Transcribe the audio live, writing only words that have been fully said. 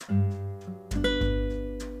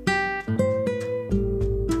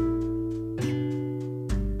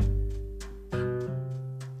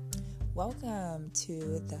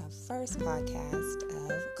to the first podcast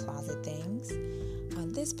of Closet Things.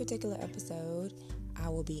 On this particular episode, I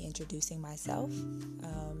will be introducing myself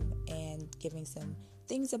and giving some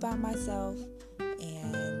things about myself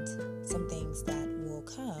and some things that will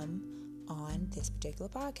come on this particular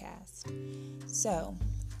podcast. So,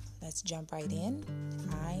 let's jump right in.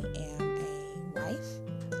 I am a wife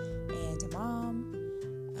and a mom.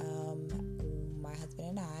 My husband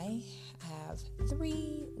and I have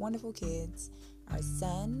 3 wonderful kids. Our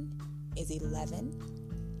son is 11.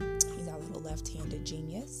 He's our little left-handed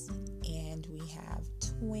genius. And we have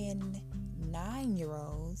twin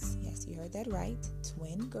 9-year-olds. Yes, you heard that right.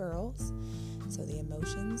 Twin girls. So the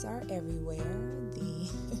emotions are everywhere.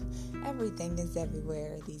 Everything is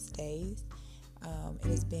everywhere these days. It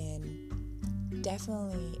has been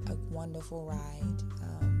definitely a wonderful ride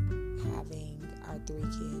having our 3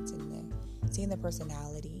 kids and seeing the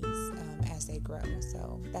personalities as they grow.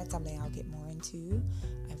 So that's something I'll get more into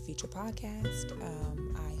in a future podcast.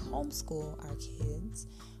 I homeschool our kids,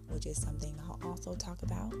 which is something I'll also talk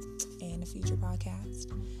about in a future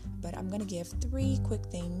podcast. But I'm going to give 3 quick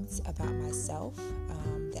things about myself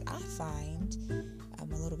that I find a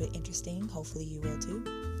little bit interesting. Hopefully you will too.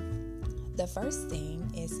 The first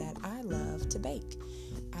thing is that I love to bake.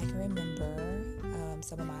 I can remember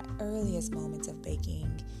some of my earliest moments of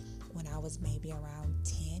baking when I was maybe around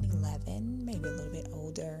 10, 11, maybe a little bit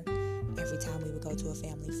older. Every time we would go to a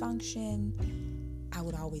family function, I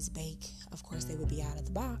would always bake. Of course, they would be out of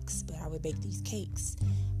the box, but I would bake these cakes.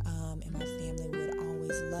 And my family would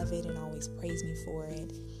always love it and always praise me for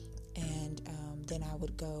it. And then I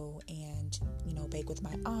would go and, bake with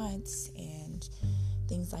my aunts and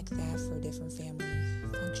things like that for different family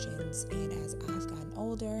functions. And as I've gotten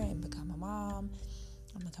older and become a mom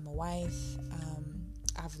and become a wife,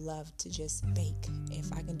 I've loved to just bake.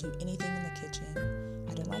 If I can do anything in the kitchen,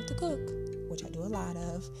 I don't like to cook, which I do a lot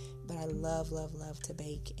of, but I love to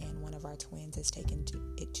bake, and one of our twins has taken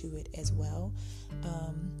to it as well.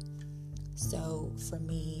 So for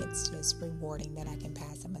me, it's just rewarding that I can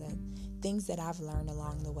pass some of the things that I've learned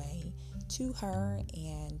along the way to her,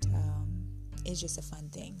 and it's just a fun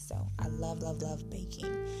thing. So I love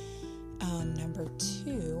baking. Number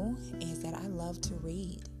 2 is that I love to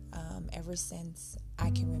read. Ever since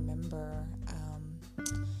I can remember,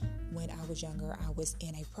 when I was younger, I was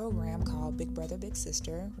in a program called Big Brother, Big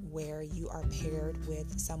Sister, where you are paired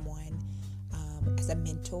with someone as a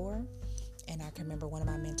mentor. And I can remember one of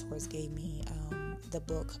my mentors gave me the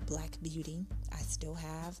book Black Beauty. I still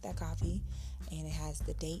have that copy, and it has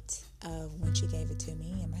the date of when she gave it to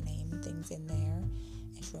me and my name and things in there,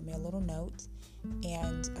 and she wrote me a little note.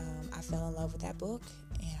 And I fell in love with that book,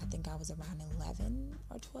 and I think I was around 11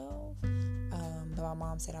 or 12. But my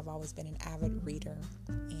mom said I've always been an avid reader,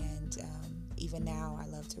 and even now I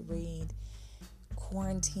love to read.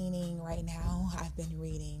 Quarantining right now, I've been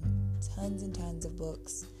reading tons and tons of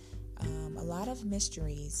books, a lot of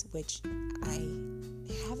mysteries, which I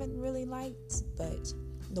haven't really liked, but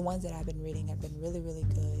the ones that I've been reading have been really, really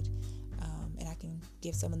good. And I can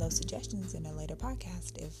give some of those suggestions in a later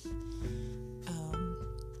podcast if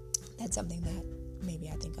that's something that maybe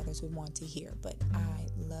I think others would want to hear. But I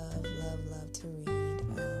love to read,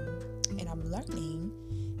 and I'm learning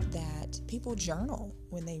that people journal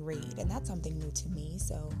when they read, and that's something new to me,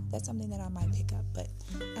 so that's something that I might pick up. But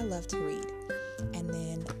I love to read. And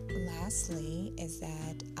then lastly is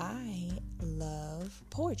that I love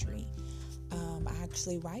poetry. I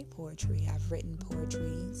actually write poetry. I've written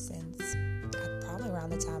poetry since probably around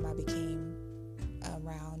the time I became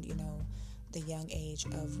around, the young age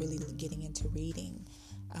of really getting into reading.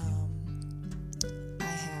 I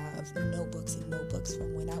have notebooks and notebooks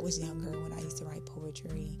from when I was younger, when I used to write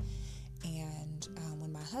poetry. And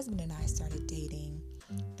when my husband and I started dating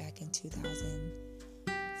back in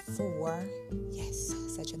 2004, yes,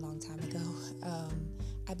 such a long time ago,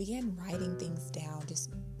 I began writing things down,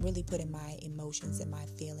 just really putting my emotions and my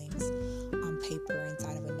feelings on paper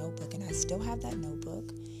inside of a notebook. And I still have that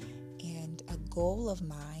notebook. And a goal of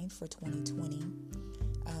mine for 2020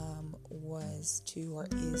 is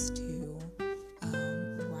to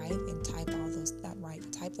write and type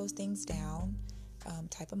those things down,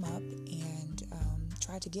 type them up, and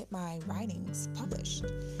try to get my writings published,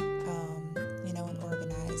 and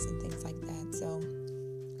organized and things like that. So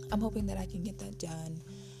I'm hoping that I can get that done.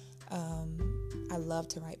 I love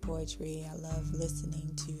to write poetry. I love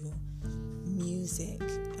listening to music.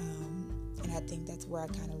 And I think that's where I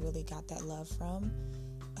kind of really got that love from,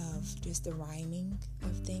 of just the rhyming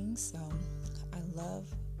of things. So I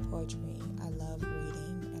love poetry, I love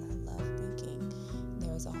reading, and I love baking.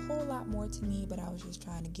 There's a whole lot more to me, but I was just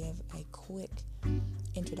trying to give a quick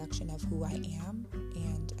introduction of who I am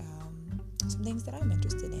and some things that I'm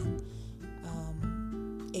interested in.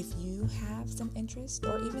 If you have some interest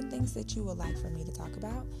or even things that you would like for me to talk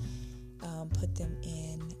about, put them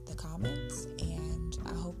in the comments, and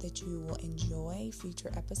I hope that you will enjoy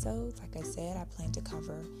future episodes. Like I said, I plan to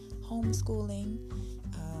cover homeschooling.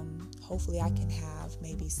 Hopefully I can have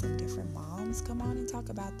maybe some different moms come on and talk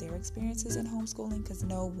about their experiences in homeschooling, because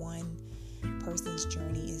no one person's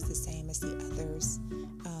journey is the same as the others,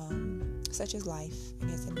 such as life, I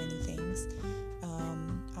guess, in many things.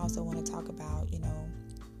 I also want to talk about,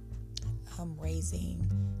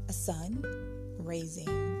 raising a son,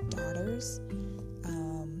 raising daughters.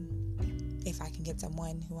 If I can get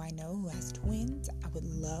someone who I know who has twins, I would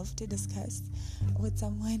love to discuss with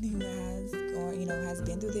someone who has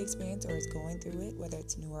been through the experience or is going through it, whether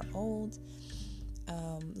it's new or old.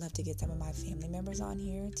 Love to get some of my family members on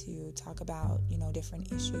here to talk about,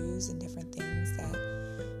 different issues and different things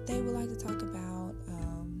that they would like to talk about.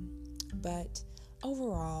 But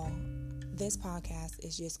overall, this podcast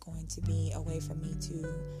is just going to be a way for me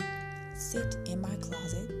to sit in my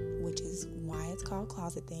closet, which is why it's called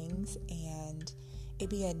Closet Things, and it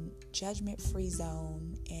be a judgment-free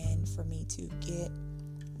zone, and for me to get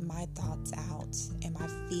my thoughts out and my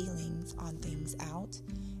feelings on things out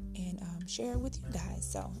and share it with you guys.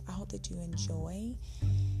 So I hope that you enjoy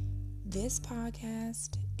this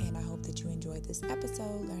podcast, and I hope that you enjoyed this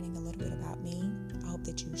episode, learning a little bit about me. I hope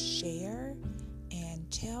that you share and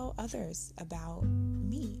tell others about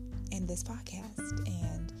me and this podcast,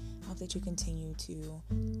 and I hope that you continue to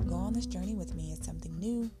go on this journey with me. It's something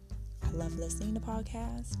new. I love listening to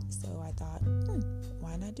podcasts, so I thought,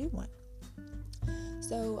 why not do one?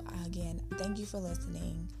 So again, thank you for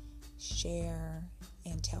listening. Share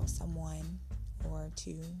and tell someone or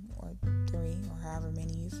two or three or however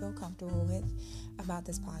many you feel comfortable with about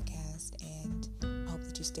this podcast, and I hope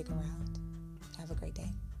that you stick around. Have a great day.